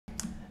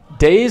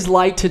Days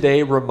like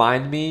today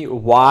remind me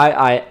why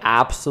I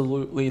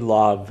absolutely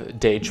love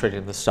day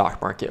trading in the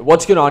stock market.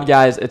 What's going on,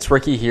 guys? It's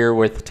Ricky here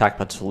with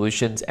TechMed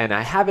Solutions, and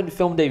I haven't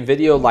filmed a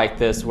video like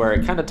this where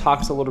it kind of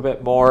talks a little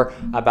bit more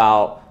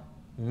about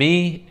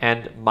me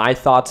and my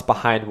thoughts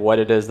behind what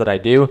it is that I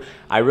do.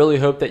 I really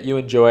hope that you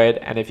enjoy it,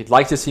 and if you'd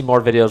like to see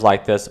more videos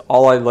like this,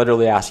 all I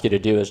literally ask you to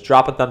do is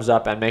drop a thumbs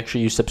up and make sure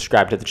you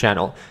subscribe to the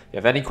channel. If you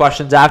have any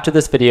questions after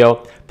this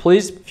video,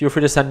 please feel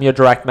free to send me a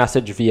direct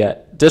message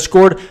via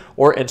Discord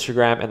or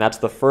Instagram, and that's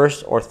the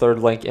first or third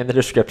link in the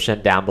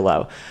description down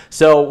below.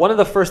 So one of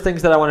the first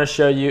things that I want to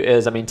show you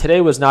is, today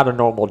was not a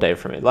normal day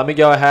for me. Let me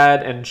go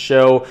ahead and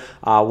show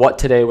what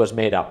today was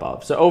made up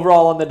of. So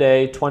overall on the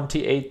day,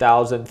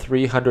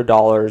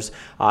 $28,300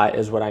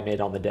 is what I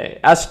made on the day.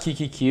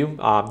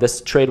 SQQQ,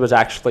 this trade was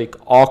actually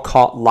all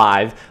caught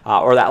live,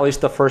 or at least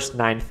the first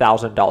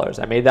 $9,000.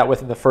 I made that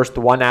within the first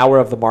 1 hour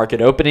of the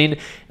market opening.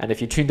 And if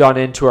you tuned on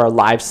into our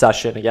live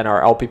session, again,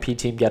 our LPP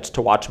team gets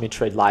to watch me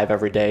trade live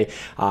every day.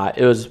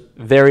 It was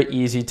very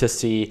easy to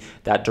see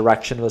that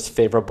direction was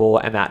favorable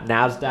and that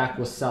NASDAQ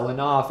was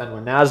selling off. And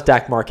when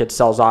NASDAQ market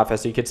sells off,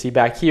 as you can see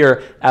back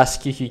here,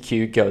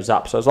 SQQQ goes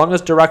up. So as long as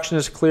direction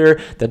is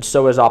clear, then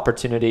so is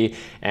opportunity.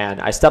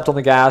 And I stepped on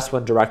the gas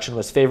when direction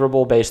was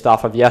favorable based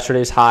off of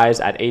yesterday's highs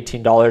at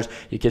 $18.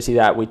 You can see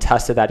that we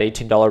tested that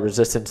 $18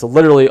 resistance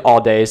literally all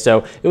day.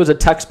 So it was a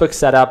textbook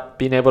setup,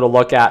 being able to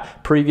look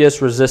at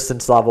previous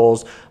resistance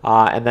levels.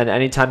 And then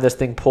anytime this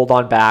thing pulled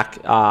on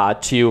back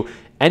to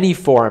any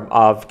form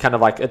of kind of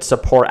like its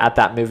support at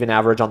that moving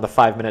average on the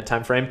 5-minute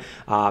time frame,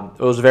 it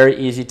was very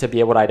easy to be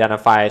able to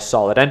identify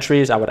solid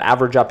entries. I would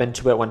average up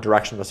into it when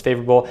direction was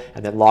favorable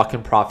and then lock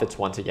in profits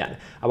once again.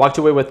 I walked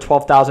away with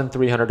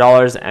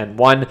 $12,300 and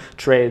one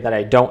trade that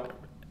I don't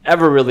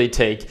ever really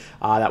take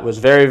that was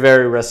very,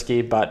 very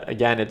risky, but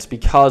again, it's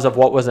because of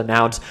what was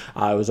announced.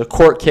 It was a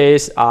court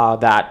case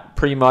that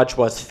pretty much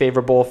was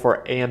favorable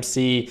for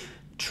AMC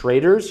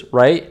traders,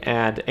 right?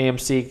 And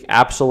AMC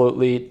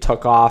absolutely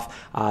took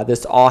off.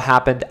 This all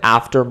happened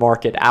after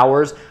market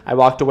hours. I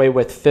walked away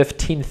with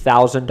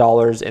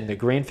 $15,000 in the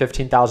green,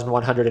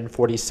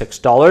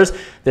 $15,146.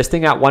 This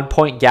thing at one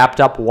point gapped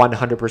up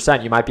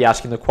 100%. You might be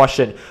asking the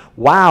question,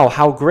 wow,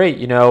 how great,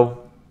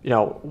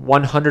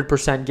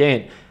 100%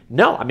 gain.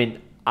 No,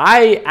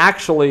 I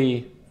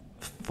actually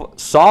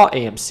saw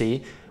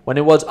AMC when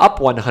it was up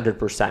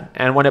 100%.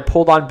 And when it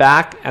pulled on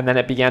back and then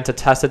it began to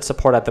test its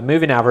support at the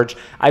moving average,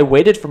 I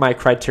waited for my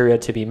criteria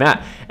to be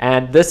met.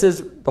 And this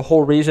is the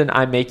whole reason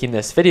I'm making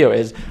this video,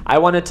 is I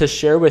wanted to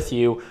share with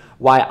you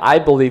why I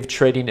believe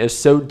trading is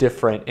so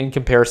different in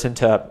comparison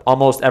to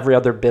almost every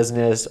other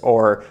business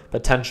or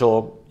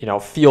potential,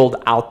 field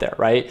out there,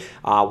 right?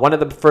 One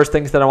of the first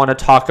things that I want to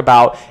talk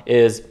about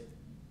is,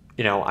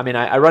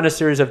 I run a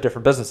series of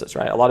different businesses,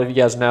 right? A lot of you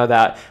guys know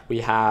that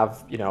we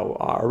have,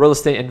 a real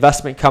estate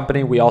investment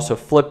company. We also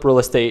flip real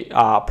estate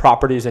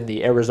properties in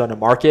the Arizona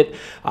market.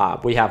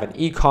 We have an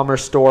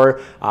e-commerce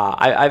store.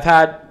 I've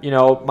had,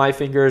 my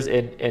fingers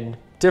in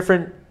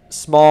different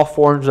small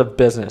forms of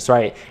business,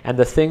 right? And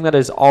the thing that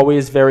is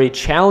always very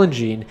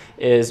challenging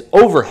is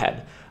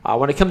overhead.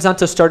 When it comes down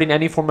to starting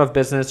any form of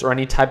business or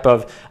any type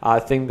of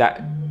thing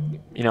that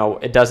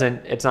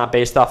it's not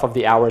based off of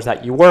the hours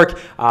that you work,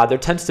 there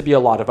tends to be a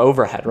lot of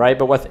overhead, right?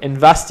 But with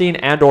investing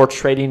and or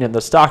trading in the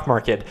stock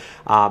market,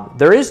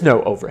 there is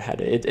no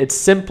overhead. It's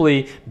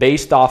simply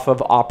based off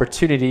of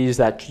opportunities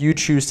that you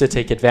choose to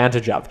take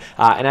advantage of.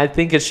 And I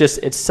think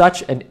it's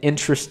such an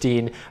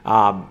interesting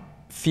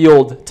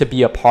field to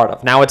be a part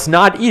of. Now, it's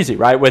not easy,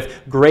 right?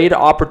 With great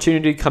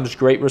opportunity comes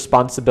great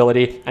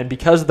responsibility, and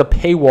because the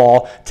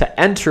paywall to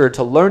enter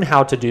to learn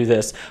how to do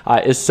this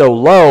is so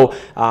low,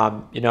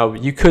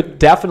 you could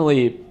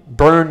definitely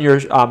burn your,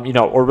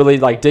 or really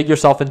dig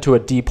yourself into a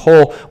deep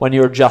hole when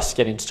you're just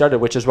getting started,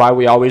 which is why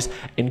we always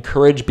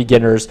encourage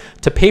beginners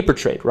to paper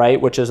trade, right?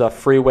 Which is a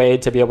free way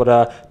to be able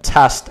to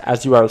test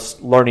as you are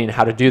learning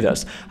how to do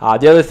this.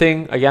 The other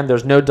thing, again,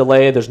 there's no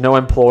delay, there's no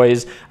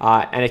employees,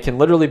 and it can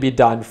literally be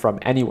done from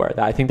anywhere.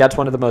 I think that's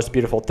one of the most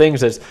beautiful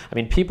things is,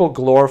 people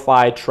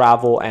glorify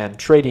travel and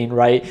trading,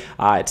 right?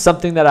 It's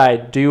something that I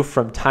do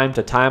from time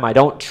to time. I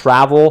don't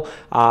travel,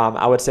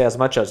 I would say, as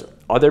much as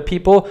other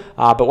people,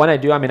 but when I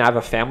do, I have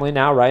a family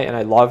now, right? And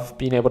I love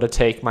being able to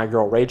take my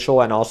girl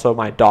Rachel and also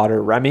my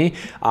daughter Remy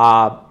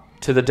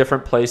to the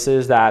different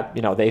places that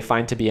they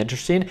find to be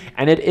interesting.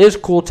 And it is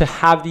cool to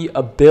have the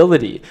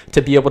ability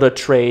to be able to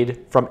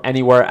trade from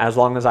anywhere, as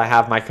long as I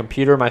have my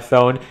computer, my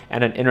phone,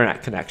 and an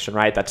internet connection,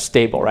 right? That's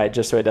stable, right?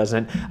 Just so it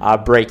doesn't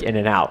break in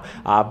and out.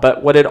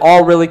 But what it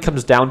all really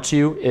comes down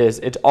to is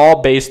it's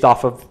all based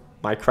off of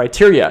my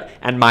criteria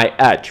and my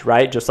edge,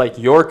 right? Just like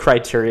your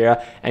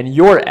criteria and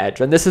your edge.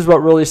 And this is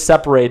what really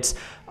separates,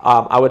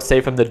 I would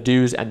say, from the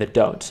do's and the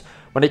don'ts.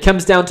 When it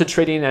comes down to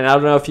trading, and I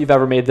don't know if you've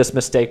ever made this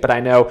mistake, but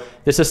I know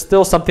this is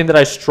still something that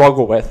I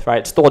struggle with, right?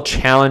 It's still a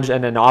challenge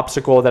and an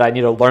obstacle that I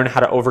need to learn how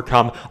to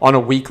overcome on a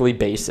weekly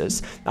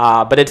basis.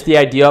 But it's the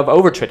idea of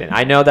overtrading.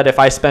 I know that if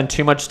I spend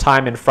too much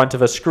time in front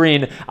of a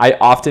screen, I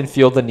often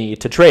feel the need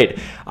to trade.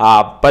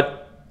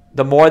 But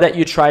the more that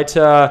you try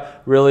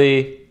to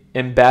really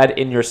embed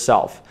in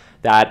yourself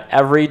that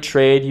every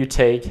trade you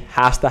take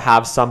has to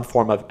have some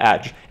form of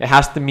edge. It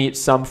has to meet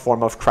some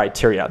form of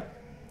criteria.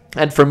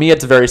 And for me,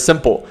 it's very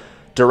simple.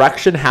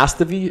 Direction has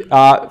to be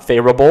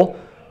favorable.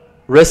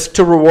 Risk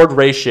to reward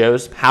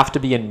ratios have to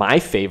be in my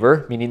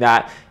favor, meaning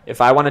that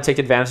if I want to take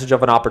advantage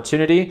of an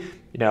opportunity,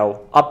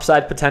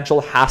 upside potential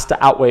has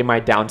to outweigh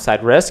my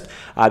downside risk.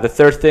 The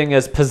third thing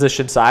is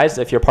position size.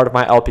 If you're part of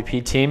my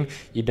LPP team,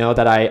 you know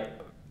that I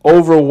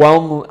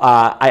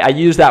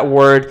use that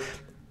word.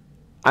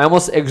 I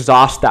almost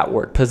exhaust that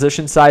word,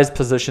 position size,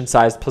 because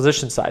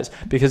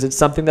it's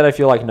something that I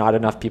feel like not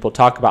enough people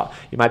talk about.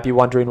 You might be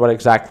wondering, what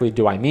exactly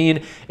do I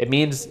mean? It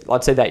means,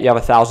 let's say that you have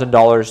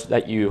 $1,000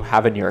 that you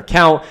have in your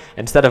account.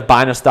 Instead of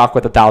buying a stock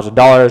with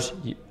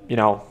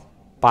 $1,000,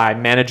 by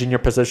managing your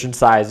position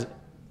size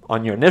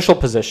on your initial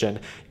position,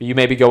 you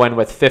maybe go in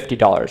with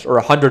 $50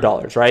 or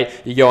 $100, right?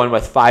 You go in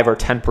with 5 or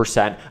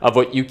 10% of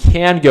what you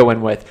can go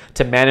in with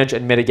to manage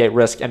and mitigate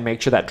risk and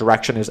make sure that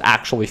direction is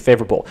actually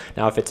favorable.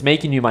 Now, if it's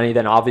making you money,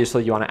 then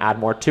obviously you want to add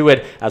more to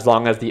it as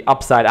long as the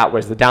upside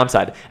outweighs the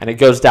downside. And it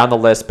goes down the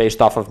list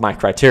based off of my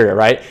criteria,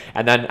 right?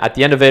 And then at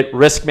the end of it,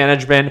 risk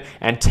management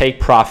and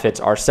take profits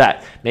are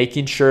set,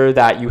 making sure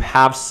that you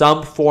have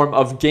some form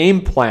of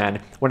game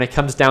plan when it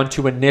comes down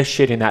to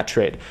initiating that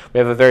trade. We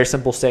have a very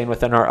simple saying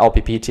within our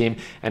LPP team,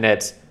 and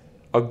it's,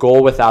 a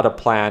goal without a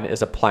plan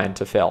is a plan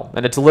to fail.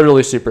 And it's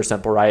literally super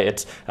simple, right?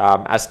 It's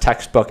as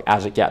textbook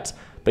as it gets.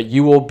 But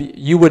you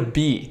would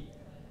be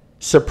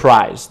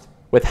surprised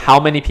with how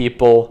many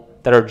people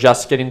that are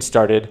just getting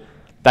started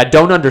that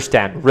don't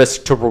understand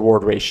risk to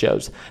reward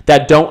ratios,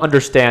 that don't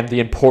understand the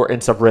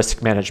importance of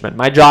risk management.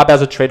 My job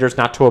as a trader is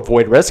not to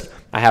avoid risk.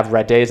 I have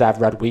red days, I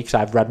have red weeks, I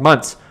have red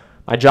months.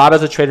 My job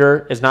as a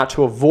trader is not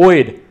to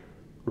avoid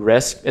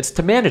risk, it's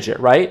to manage it,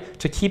 right?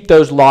 To keep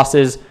those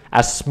losses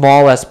as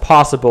small as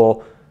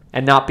possible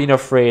and not being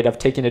afraid of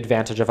taking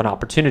advantage of an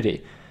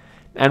opportunity.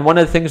 And one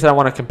of the things that I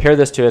want to compare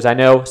this to is, I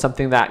know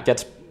something that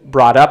gets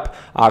brought up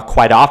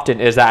quite often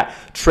is that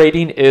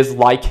trading is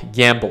like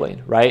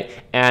gambling, right?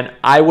 And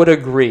I would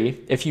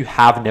agree if you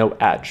have no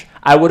edge.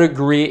 I would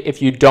agree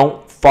if you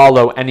don't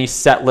follow any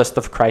set list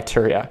of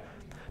criteria.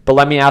 But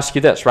let me ask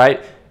you this,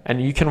 right?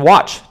 And you can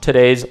watch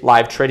today's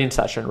live trading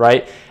session,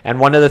 right? And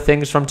one of the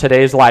things from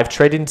today's live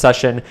trading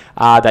session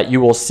that you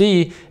will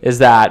see is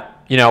that,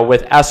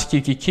 with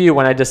SQQQ,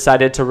 when I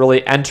decided to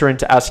really enter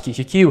into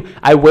SQQQ,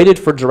 I waited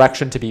for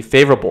direction to be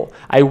favorable.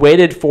 I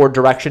waited for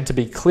direction to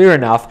be clear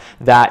enough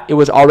that it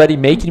was already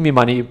making me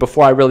money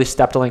before I really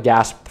stepped on the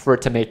gas for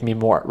it to make me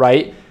more,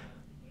 right?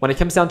 When it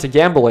comes down to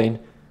gambling,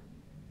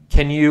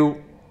 can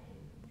you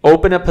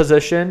open a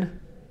position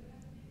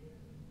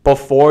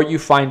before you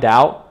find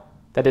out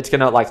that it's going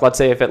to, let's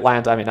say if it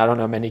lands, I don't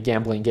know many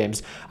gambling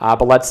games,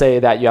 but let's say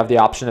that you have the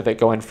option of it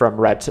going from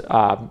red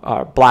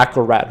to black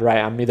or red, right?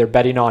 I'm either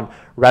betting on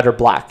red or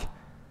black.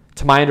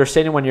 To my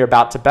understanding, when you're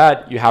about to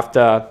bet, you have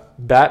to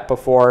bet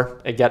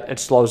before it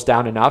slows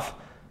down enough,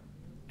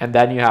 and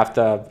then you have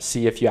to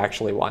see if you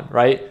actually won,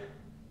 right?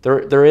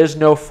 There is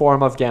no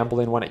form of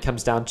gambling when it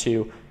comes down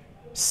to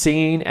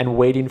seeing and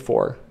waiting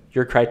for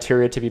your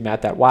criteria to be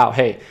met, that, wow,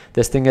 hey,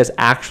 this thing is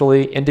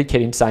actually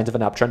indicating signs of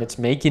an uptrend. It's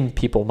making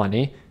people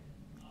money.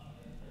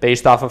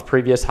 Based off of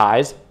previous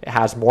highs, it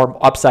has more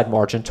upside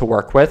margin to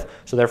work with,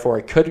 so therefore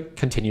it could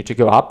continue to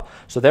go up.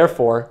 So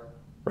therefore,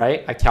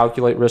 right, I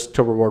calculate risk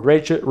to reward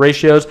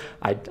ratios.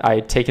 I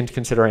take into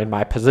consideration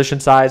my position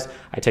size.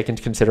 I take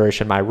into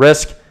consideration my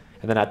risk.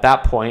 And then at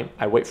that point,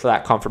 I wait for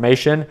that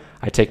confirmation.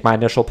 I take my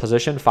initial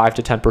position, 5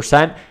 to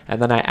 10%,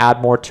 and then I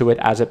add more to it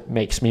as it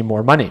makes me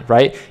more money,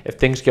 right? If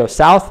things go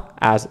south,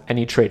 as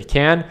any trade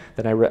can,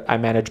 then I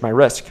manage my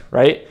risk,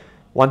 right?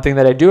 One thing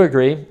that I do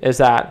agree is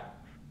that,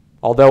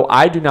 although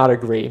I do not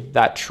agree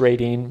that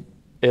trading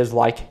is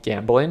like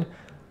gambling,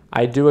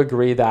 I do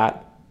agree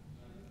that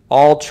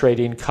all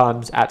trading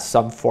comes at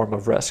some form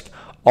of risk.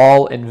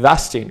 All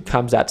investing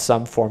comes at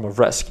some form of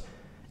risk.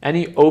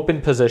 Any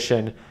open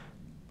position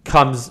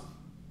comes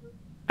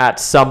at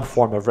some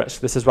form of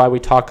risk. This is why we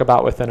talk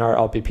about within our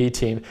LPP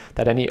team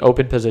that any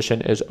open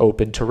position is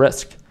open to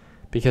risk,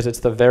 because it's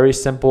the very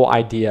simple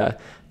idea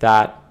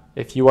that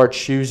if you are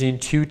choosing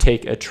to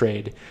take a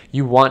trade,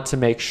 you want to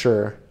make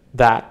sure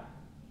that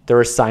there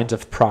are signs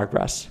of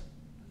progress,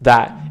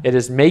 that it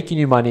is making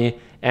you money.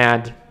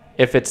 And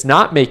if it's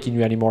not making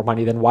you any more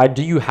money, then why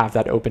do you have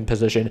that open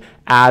position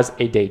as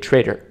a day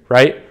trader,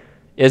 right?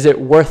 Is it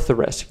worth the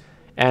risk?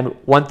 And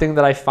one thing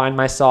that I find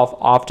myself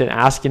often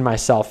asking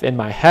myself in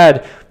my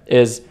head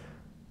is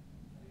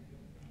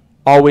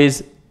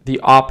always the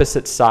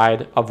opposite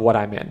side of what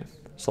I'm in.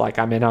 So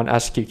I'm in on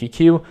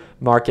SQQQ,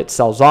 market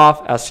sells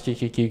off,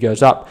 SQQQ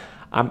goes up.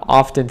 I'm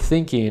often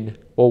thinking,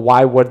 well,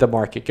 why would the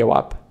market go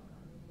up?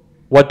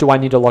 What do I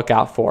need to look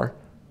out for?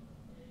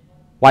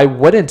 Why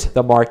wouldn't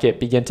the market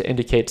begin to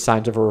indicate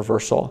signs of a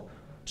reversal?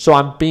 So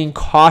I'm being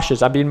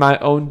cautious. I'm being my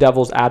own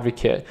devil's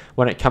advocate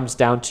when it comes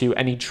down to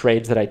any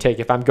trades that I take.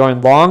 If I'm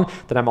going long,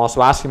 then I'm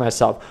also asking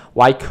myself,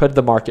 why could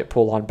the market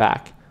pull on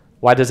back?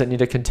 Why does it need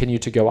to continue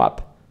to go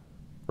up,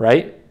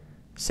 right?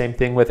 Same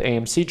thing with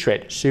AMC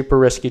trade, super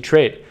risky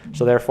trade.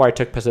 So therefore I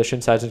took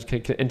position size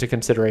into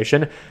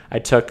consideration. I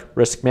took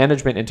risk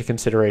management into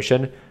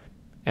consideration.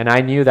 And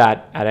I knew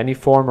that at any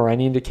form or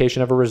any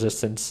indication of a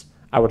resistance,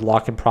 I would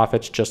lock in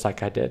profits just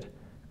like I did,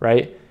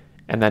 right?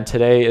 And then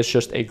today is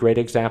just a great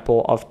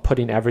example of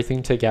putting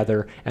everything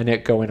together and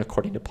it going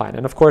according to plan.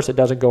 And of course, it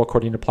doesn't go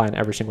according to plan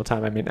every single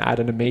time. I mean, I had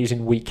an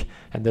amazing week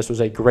and this was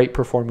a great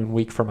performing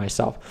week for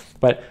myself.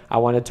 But I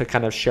wanted to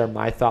kind of share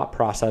my thought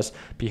process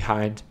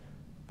behind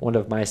one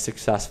of my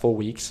successful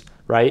weeks,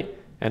 right?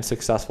 And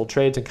successful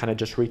trades, and kind of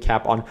just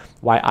recap on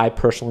why I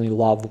personally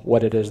love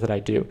what it is that I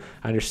do.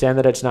 I understand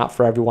that it's not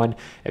for everyone.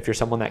 If you're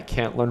someone that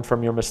can't learn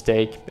from your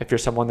mistake, if you're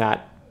someone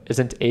that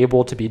isn't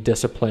able to be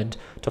disciplined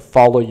to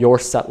follow your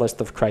set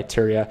list of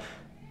criteria,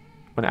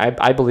 when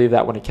I believe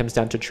that when it comes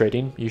down to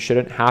trading, you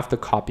shouldn't have to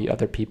copy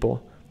other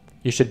people.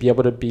 You should be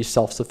able to be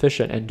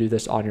self-sufficient and do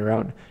this on your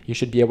own. You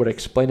should be able to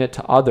explain it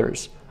to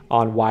others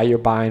on why you're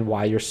buying,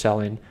 why you're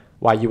selling,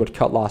 why you would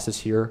cut losses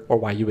here, or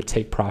why you would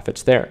take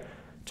profits there.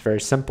 It's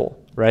very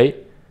simple,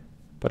 right?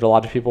 But a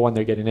lot of people, when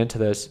they're getting into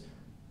this,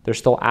 they're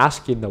still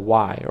asking the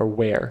why or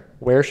where.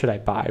 Where should I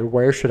buy?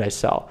 Where should I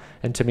sell?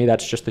 And to me,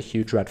 that's just a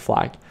huge red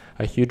flag.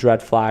 A huge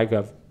red flag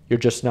of you're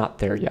just not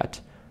there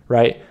yet,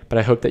 right? But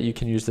I hope that you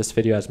can use this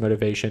video as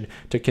motivation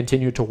to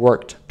continue to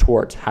work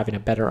towards having a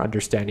better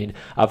understanding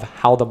of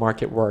how the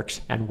market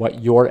works and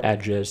what your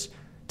edge is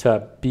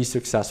to be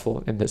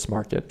successful in this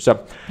market.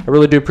 So I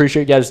really do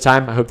appreciate you guys'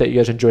 time. I hope that you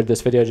guys enjoyed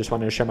this video. I just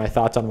wanted to share my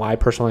thoughts on why I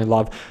personally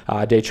love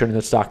day trading in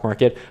the stock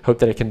market. Hope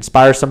that it can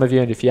inspire some of you.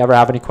 And if you ever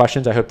have any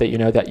questions, I hope that you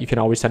know that you can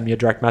always send me a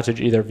direct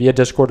message either via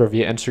Discord or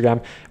via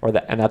Instagram,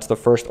 and that's the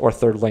first or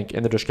third link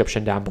in the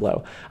description down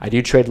below. I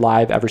do trade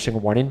live every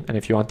single morning. And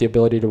if you want the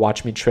ability to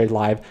watch me trade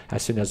live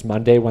as soon as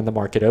Monday when the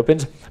market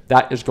opens,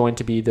 that is going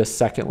to be the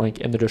second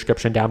link in the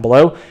description down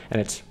below. And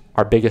it's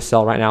our biggest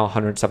sell right now,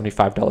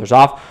 $175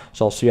 off.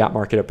 So I'll see you at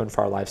market open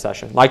for our live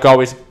session. Like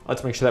always,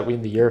 let's make sure that we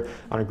end the year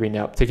on a green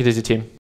note. Take it easy, team.